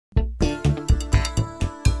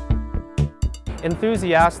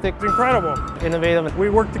enthusiastic, It's incredible. innovative. We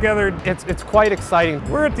work together. It's quite exciting.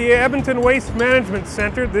 We're at the Edmonton Waste Management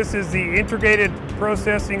Center. This is the Integrated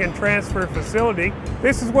Processing and Transfer Facility.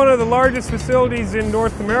 This is one of the largest facilities in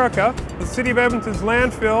North America. The City of Edmonton's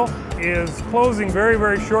landfill is closing very,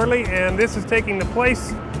 very shortly, and this is taking the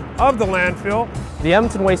place of the landfill. The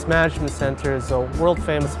Edmonton Waste Management Center is a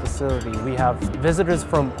world-famous facility. We have visitors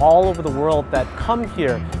from all over the world that come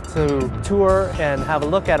here to tour and have a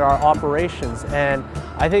look at our operations, and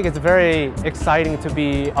I think it's very exciting to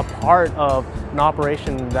be a part of an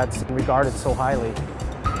operation that's regarded so highly.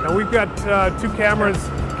 Now we've got two cameras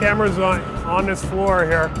on this floor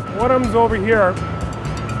here. One of them's over here,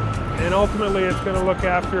 and ultimately it's going to look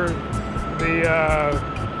after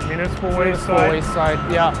the municipal waste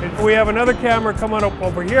side. Yeah. And we have another camera coming up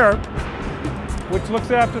over here, which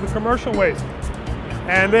looks after the commercial waste.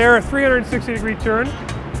 And they're a 360-degree turn.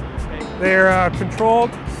 They're controlled,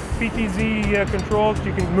 PTZ controlled.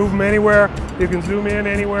 You can move them anywhere. You can zoom in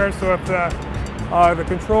anywhere. So if the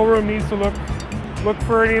control room needs to look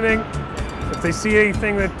for anything, if they see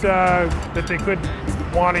anything that they could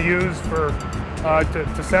want to use for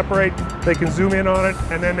to separate, they can zoom in on it,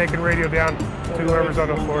 and then they can radio down to whoever's on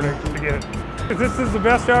the floor to get it. This is the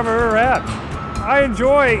best job I've ever had. I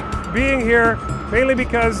enjoy being here mainly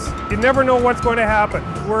because you never know what's going to happen.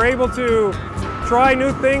 We're able to try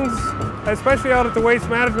new things, especially out at the Waste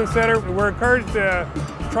Management Center. We're encouraged to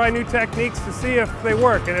try new techniques to see if they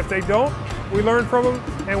work, and if they don't, we learn from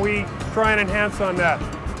them and we try and enhance on that.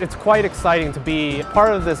 It's quite exciting to be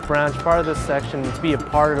part of this branch, part of this section, to be a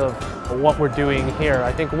part of what we're doing here.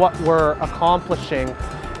 I think what we're accomplishing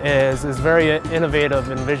is very innovative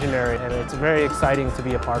and visionary, and it's very exciting to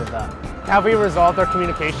be a part of that. Have we resolved our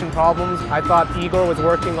communication problems? I thought Igor was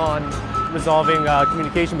working on resolving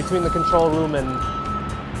communication between the control room and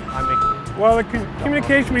Well, the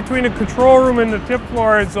communication between the control room and the tip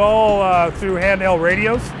floor is all through handheld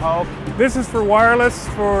radios. Oh, okay. This is for wireless,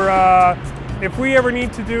 for if we ever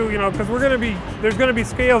need to do, because there's going to be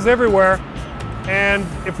scales everywhere, and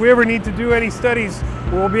if we ever need to do any studies,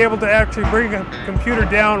 we'll be able to actually bring a computer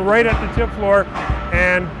down right at the tip floor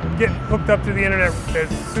and get hooked up to the internet as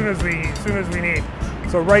soon as we need.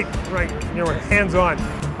 So right, hands-on.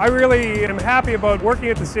 I really am happy about working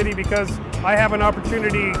at the city because I have an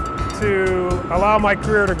opportunity to allow my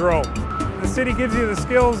career to grow. The city gives you the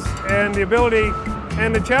skills and the ability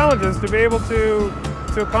and the challenges to be able to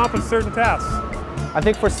accomplish certain tasks. I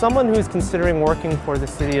think for someone who's considering working for the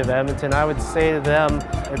City of Edmonton, I would say to them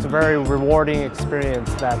it's a very rewarding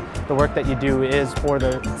experience that the work that you do is for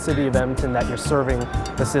the City of Edmonton, that you're serving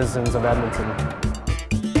the citizens of Edmonton.